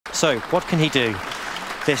So, what can he do?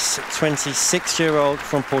 This 26-year-old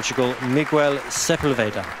from Portugal, Miguel Sepu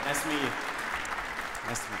lveda. Nice to meet you.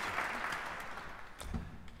 Nice to meet you.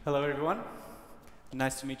 Hello, everyone.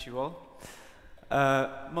 Nice to meet you all.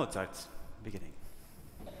 Mozart, beginning.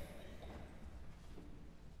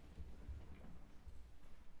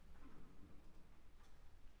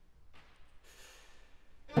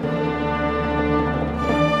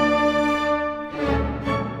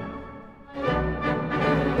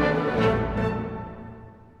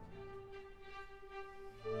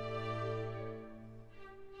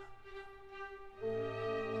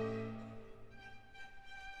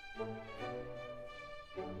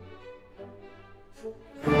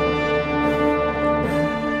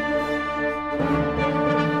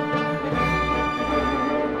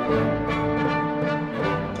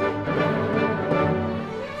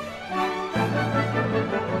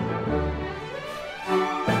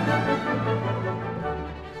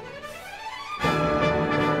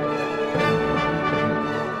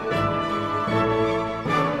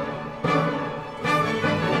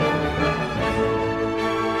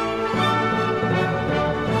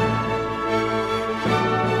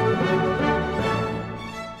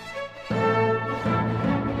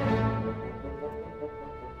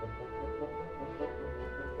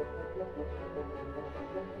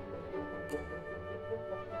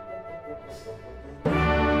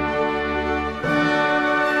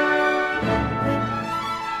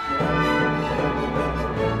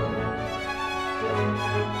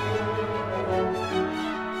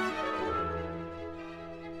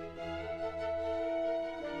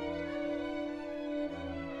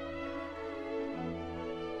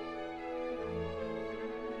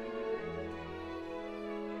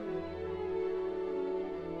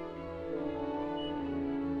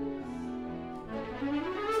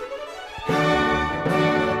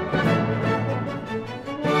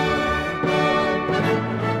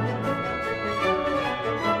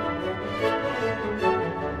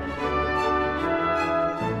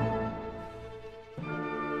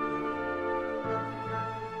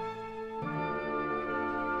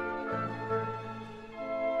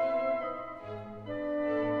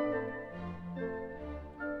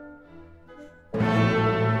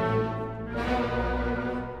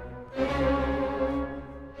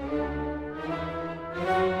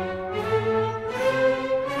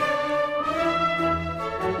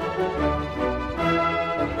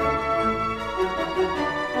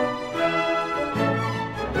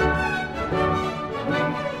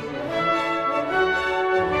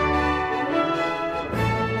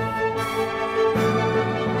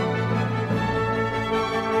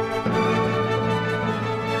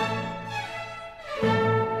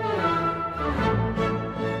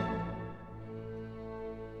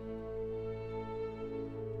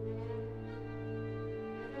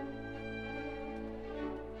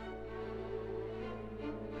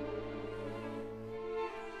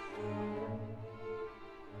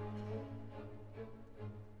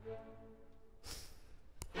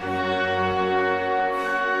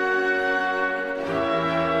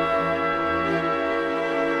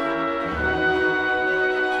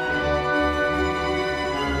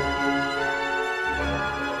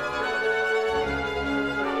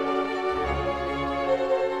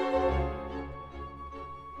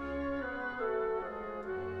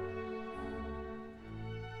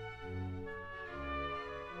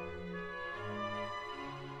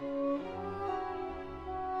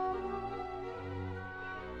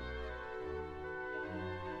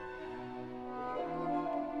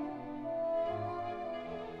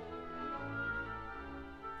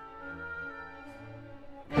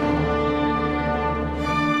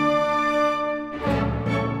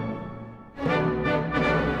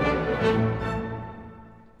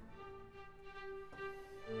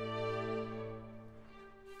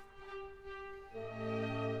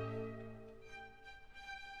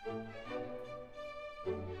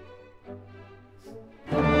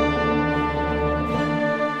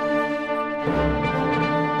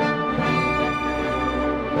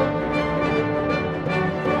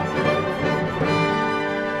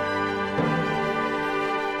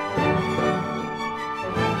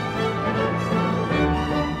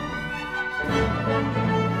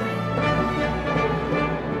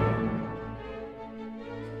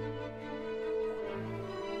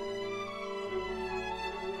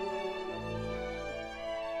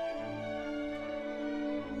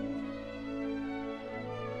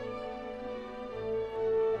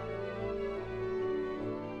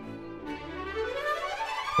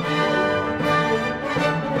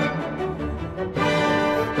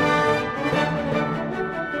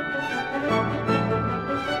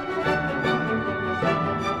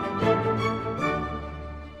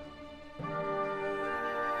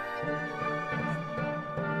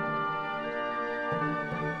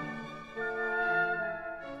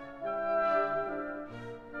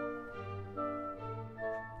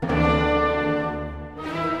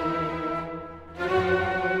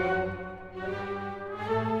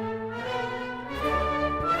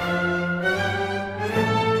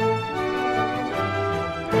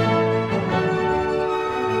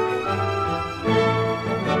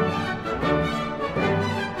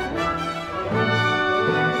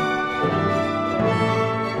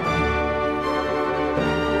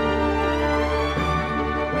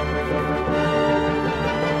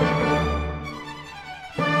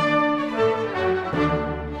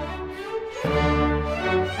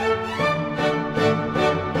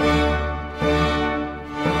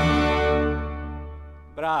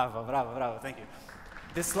 Bravo, bravo, bravo, thank you.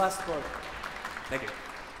 This last chord, thank you.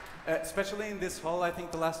 Especially in this hall, I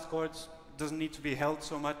think the last chords doesn't need to be held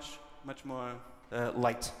so much, much more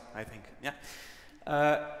light, I think, yeah?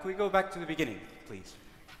 Could we go back to the beginning, please?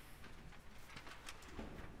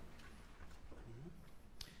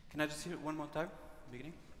 Can I just hear it one more time,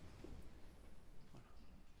 beginning?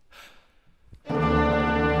 Yeah.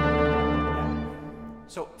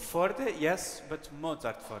 So, forte, yes, but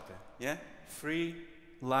Mozart forte, yeah? Free,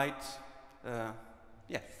 light,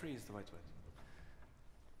 yeah, free is the right word.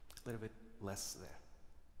 A little bit less there.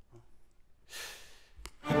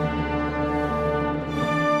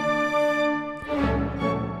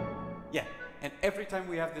 Yeah, and every time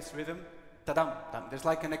we have this rhythm, ta-dam, dam, there's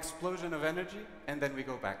like an explosion of energy, and then we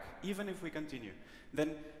go back, even if we continue.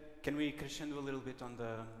 Then, can we crescendo a little bit on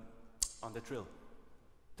the trill?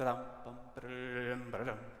 Ta-dam, bam, ba-dum,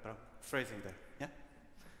 ba-dum, ba-dum. Phrasing there, yeah?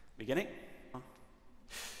 Beginning.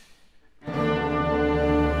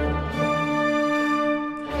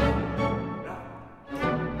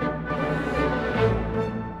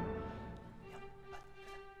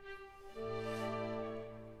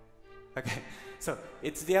 Okay, so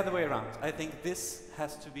it's the other way around. I think this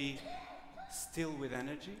has to be still with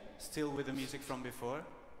energy, still with the music from before,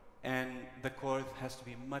 and the chord has to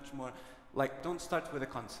be much more, like, don't start with a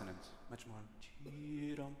consonant, much more.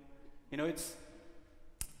 You know, it's,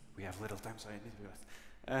 we have little time, so I need to be fast.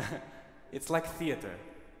 It's like theater.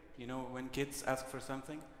 You know, when kids ask for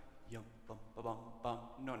something, yum, bum, ba, bum, bum.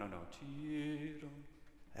 No, no, no.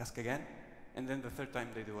 Ask again, and then the third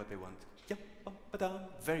time they do what they want. Yum, bum, ba, dum.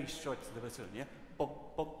 Very short the bassoon, yeah? Bum,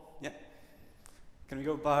 bum, yeah? Can we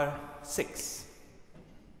go bar 6?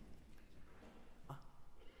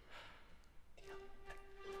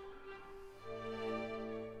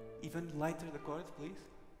 Even lighter the chord, please.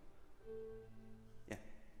 Yeah.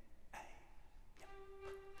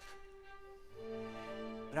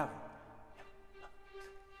 Bravo.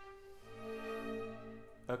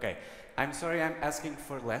 Okay, I'm sorry I'm asking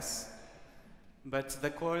for less, but the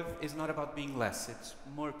chord is not about being less, it's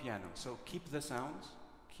more piano. So keep the sounds,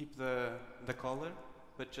 keep the color,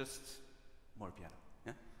 but just more piano,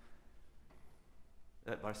 yeah?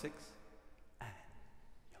 Bar 6.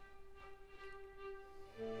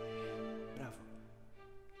 Bravo.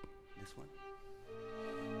 This one.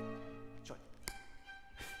 Short.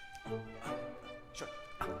 Short.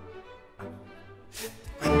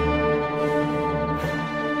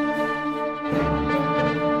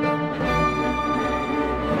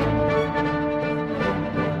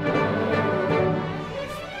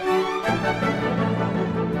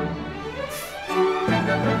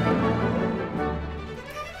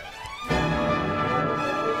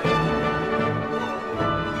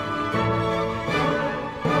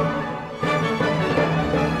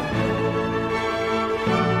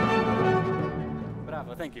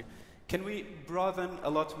 Thank you. Can we broaden a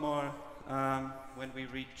lot more when we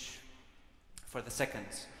reach for the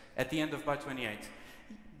seconds? At the end of bar 28.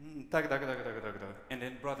 And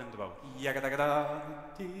then broaden the bow.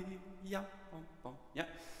 Yeah.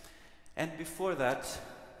 And before that,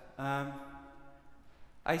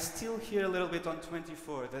 I still hear a little bit on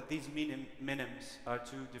 24 that these minims are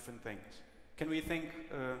two different things. Can we think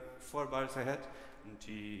 4 bars ahead?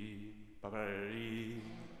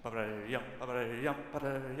 Yeah.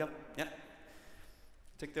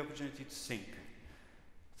 Take the opportunity to sing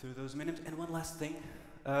through those minims. And one last thing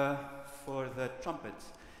for the trumpet.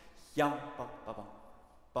 Yum, bum, bum,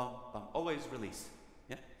 bum, bum. Always release.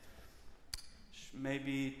 Yeah.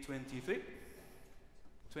 Maybe 23.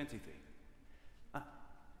 23.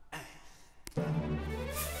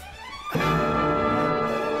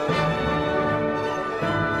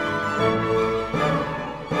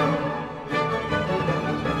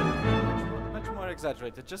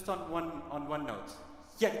 Exaggerated, just on one note.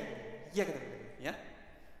 Yeah.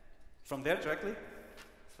 From there directly.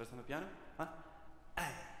 First on the piano. One.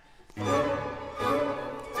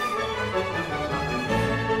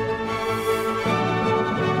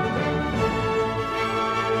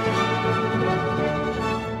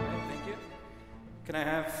 Thank you. Can I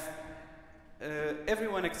have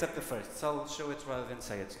everyone except the first? So I'll show it rather than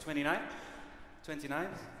say it. 29. 29.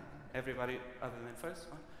 Everybody other than first.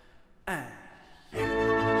 One.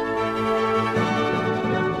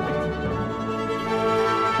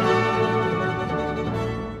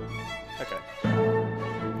 Okay.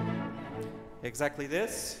 Exactly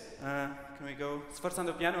this. Can we go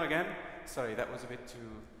sforzando piano again? Sorry, that was a bit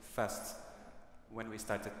too fast when we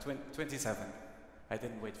started. 27. I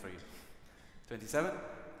didn't wait for you. 27.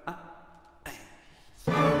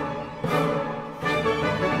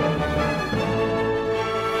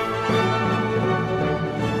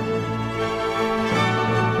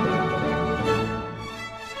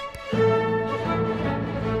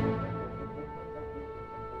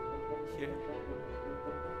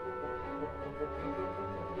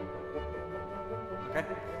 Okay.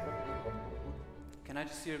 Can I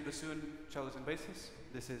just hear bassoon, cellos, and basses?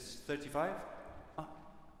 This is 35.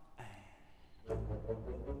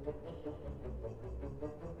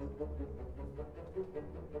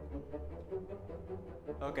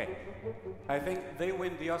 Okay. I think they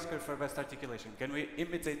win the Oscar for best articulation. Can we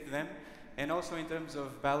imitate them? And also in terms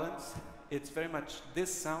of balance, it's very much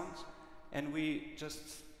this sound, and we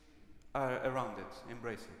just are around it,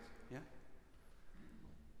 embrace it. Yeah?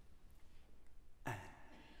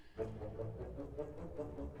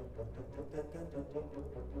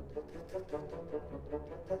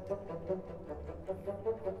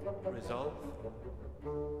 Resolve.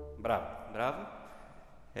 Bravo, bravo.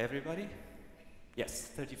 Everybody.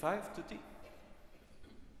 Yes, 35, tutti.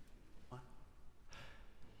 One.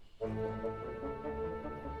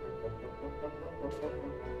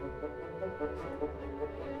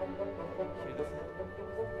 Hear this?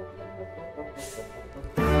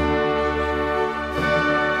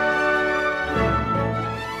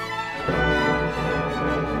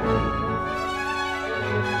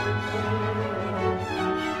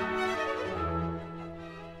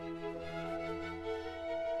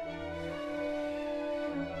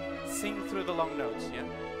 Sing through the long notes, yeah?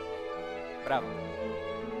 Bravo.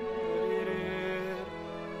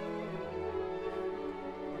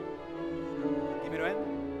 Diminuendo.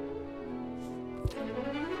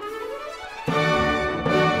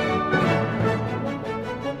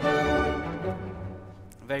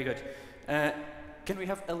 Very good. Can we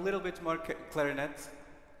have a little bit more clarinet?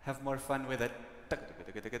 Have more fun with it.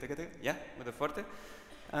 Yeah, with the forte.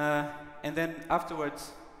 And then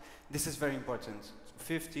afterwards, this is very important.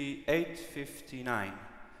 58, 59.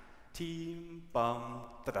 Team, bum,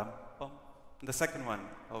 ta-dum, bum. The second one,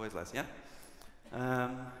 always less, yeah?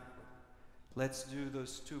 Let's do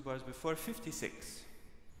those two bars before. 56.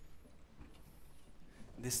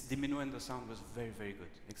 This diminuendo sound was very, very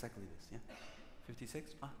good. Exactly this, yeah?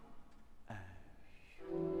 56.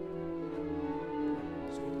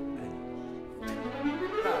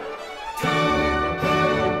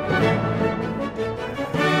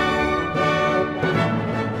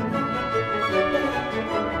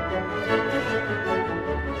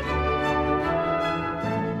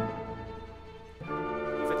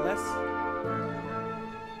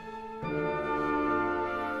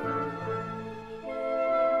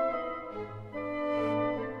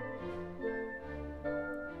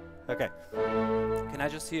 Okay. Can I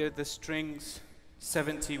just hear the strings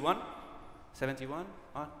 71? 71?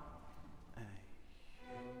 On.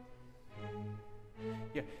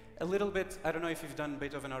 Yeah, a little bit, I don't know if you've done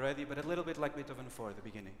Beethoven already, but a little bit like Beethoven 4 at the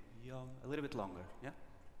beginning. A little bit longer, yeah?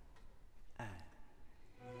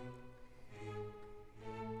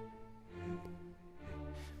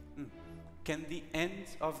 Can the end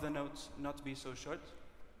of the notes not be so short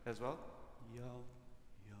as well?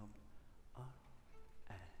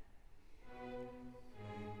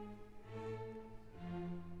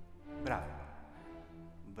 Bravo.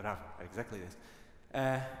 Bravo, exactly this.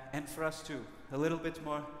 And for us too, a little bit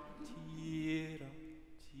more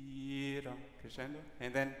crescendo.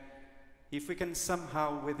 And then if we can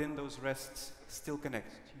somehow within those rests still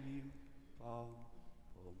connect.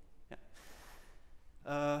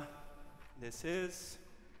 Yeah. This is,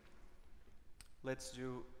 let's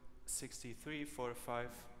do 63, 4, 5,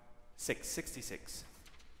 6, 66.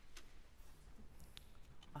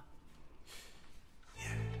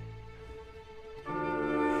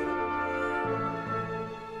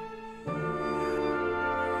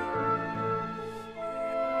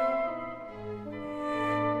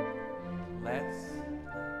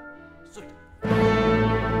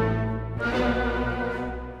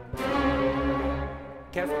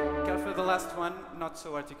 Careful the last one, not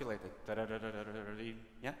so articulated.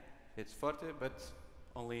 Yeah, it's forte, but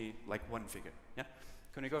only like one figure. Yeah,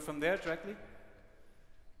 can we go from there directly?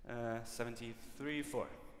 73-4.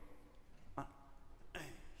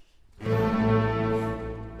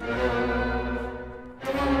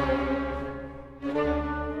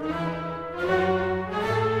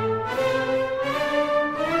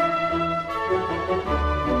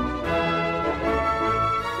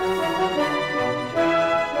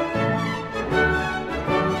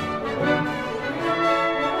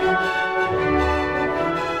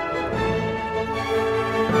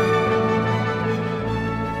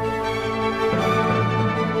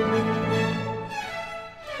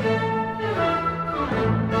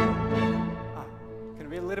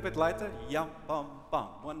 Lighter, yum, bum, bum,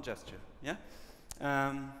 one gesture, yeah?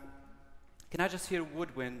 Can I just hear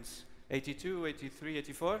woodwinds? 82, 83,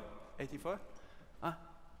 84? 84?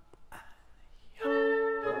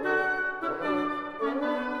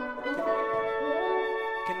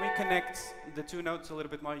 Can we connect the two notes a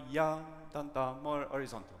little bit more? Yum, dun, dun, more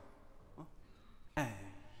horizontal.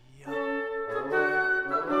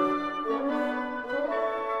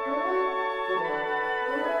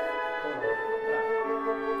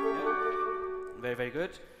 Very, very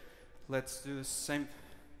good. Let's do the same.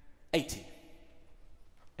 80.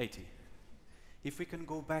 80. If we can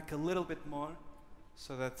go back a little bit more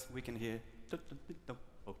so that we can hear.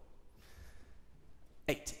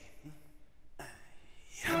 80.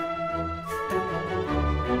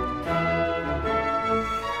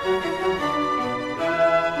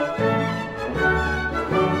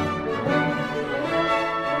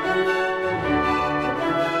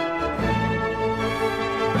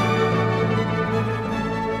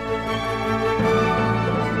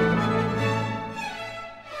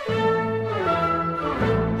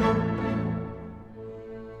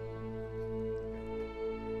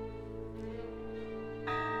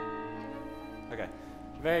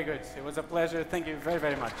 Very good. It was a pleasure. Thank you very,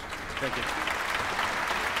 very much. Thank you.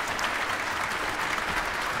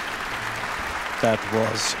 That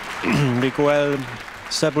was Miguel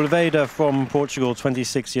Sepu lveda from Portugal,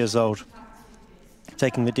 26 years old,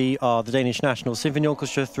 taking the DR, the Danish National Symphony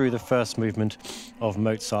Orchestra, through the first movement of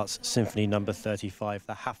Mozart's Symphony No. 35,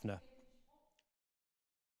 the Hafner.